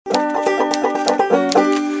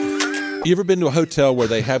You ever been to a hotel where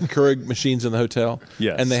they have Keurig machines in the hotel?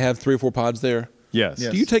 Yes. And they have 3 or 4 pods there? Yes.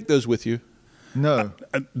 Yes. Do you take those with you? No.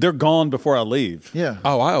 They're gone before I leave. Yeah.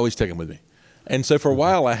 Oh, I always take them with me. And so for a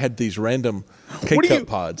while, I had these random K-Cup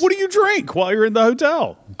pods. What do you drink while you're in the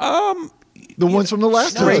hotel? The ones from the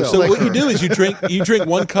last No, hotel. so what you do is you drink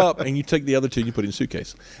 1 cup and you take the other 2 and you put it in a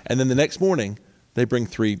suitcase. And then the next morning, they bring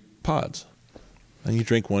 3 pods. And you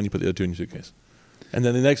drink 1, you put the other 2 in your suitcase. And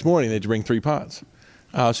then the next morning, they bring 3 pods.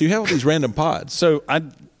 So you have all these random pods. So I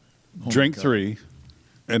drink 3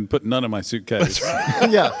 and put none in my suitcase.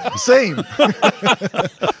 Yeah, same.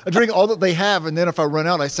 I drink all that they have, and then if I run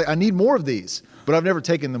out, I say, I need more of these. But I've never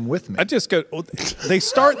taken them with me. I just go, they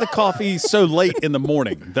start the coffee so late in the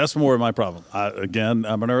morning. That's more of my problem.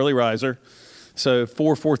 I'm an early riser. So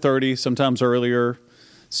 4:30, sometimes earlier.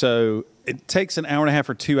 So it takes an hour and a half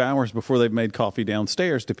or 2 hours before they've made coffee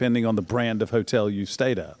downstairs, depending on the brand of hotel you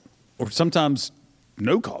stayed at. Or sometimes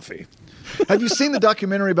no coffee. Have you seen the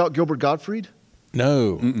documentary about Gilbert Gottfried?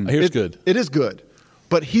 No. I hear it's good. It is good.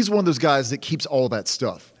 But he's one of those guys that keeps all that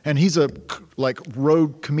stuff. And he's a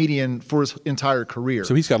road comedian for his entire career.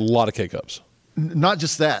 So he's got a lot of K-Cups. Not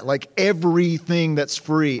just that, like everything that's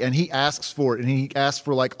free, and he asks for it, and he asks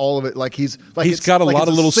for like all of it. Like he's got a lot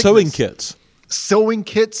of little sewing kits. Sewing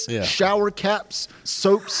kits, Yeah. shower caps,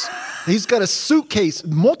 soaps. He's got a suitcase,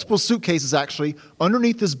 multiple suitcases actually,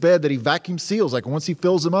 underneath his bed that he vacuum seals. Like once he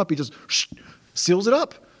fills them up, he just seals it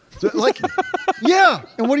up. So, like, yeah.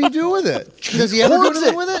 And what do you do with it? Does he ever do Hoards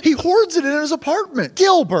anything with it? He hoards it in his apartment.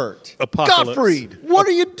 Gilbert. Apocalypse. Gottfried. What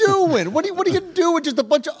are you doing? What are you doing with just a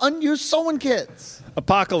bunch of unused sewing kits?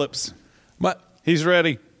 Apocalypse. He's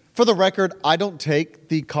ready. For the record, I don't take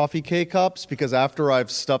the coffee K-Cups because after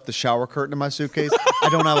I've stuffed the shower curtain in my suitcase, I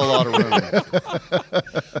don't have a lot of room.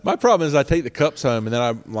 My problem is I take the cups home and then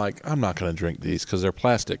I'm like, I'm not going to drink these because they're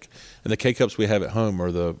plastic. And the K-Cups we have at home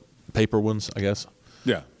are the paper ones, I guess.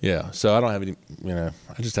 Yeah. Yeah. So I don't have any,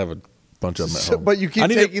 I just have a bunch of them at home. But you keep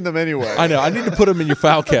taking them anyway. I know. I need to put them in your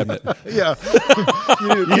file cabinet. Yeah.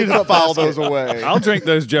 You need to file those away. I'll drink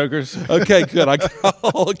those jokers. Okay, good.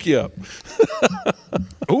 I'll hook you up.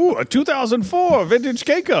 Ooh, a 2004 vintage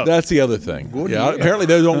K-Cup. That's the other thing. Apparently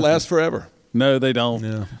those don't last forever. No, they don't.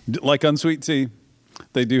 Yeah. Like Unsweet Tea,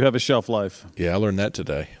 they do have a shelf life. Yeah, I learned that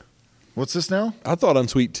today. What's this now? I thought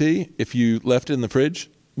unsweet tea, if you left it in the fridge,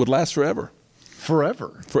 would last forever.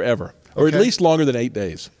 Forever. Forever. Or at Okay. least longer than 8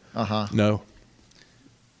 days. Uh-huh. No,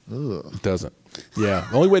 Ugh. it doesn't. Yeah.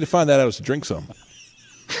 The only way to find that out is to drink some.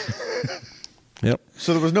 Yep.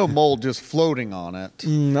 So there was no mold just floating on it.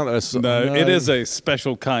 No, It is a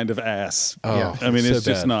special kind of ass. Oh, Yeah. I mean, so it's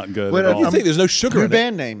just bad. not good Wait, at You all. think there's no sugar New in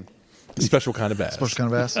band name. it? Special kind of bass. Special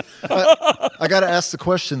kind of ass. I got to ask the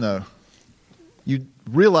question, though. You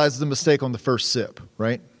realize the mistake on the first sip,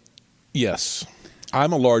 right? Yes.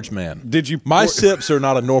 I'm a large man. Did you My pour- sips are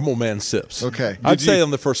not a normal man's sips. Okay. I'd Did say you- on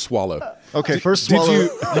the first swallow. Okay, first did swallow, you-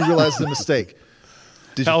 you realize the mistake.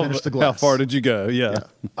 Did you How, finish the glass? how far did you go? Yeah.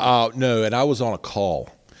 No, and I was on a call.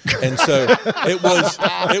 And so it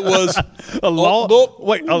was A law. look.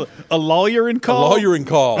 Wait, a lawyer in a call. lawyer in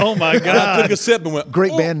call. Oh my And I God. took a sip and went,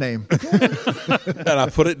 Great "Oh," band name. and I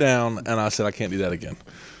put it down and I said, I can't do that again.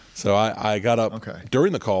 So I got up Okay.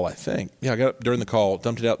 during the call, I think. Yeah, I got up during the call,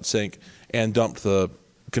 dumped it out in the sink, and dumped the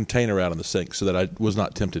container out in the sink so that I was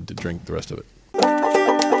not tempted to drink the rest of it.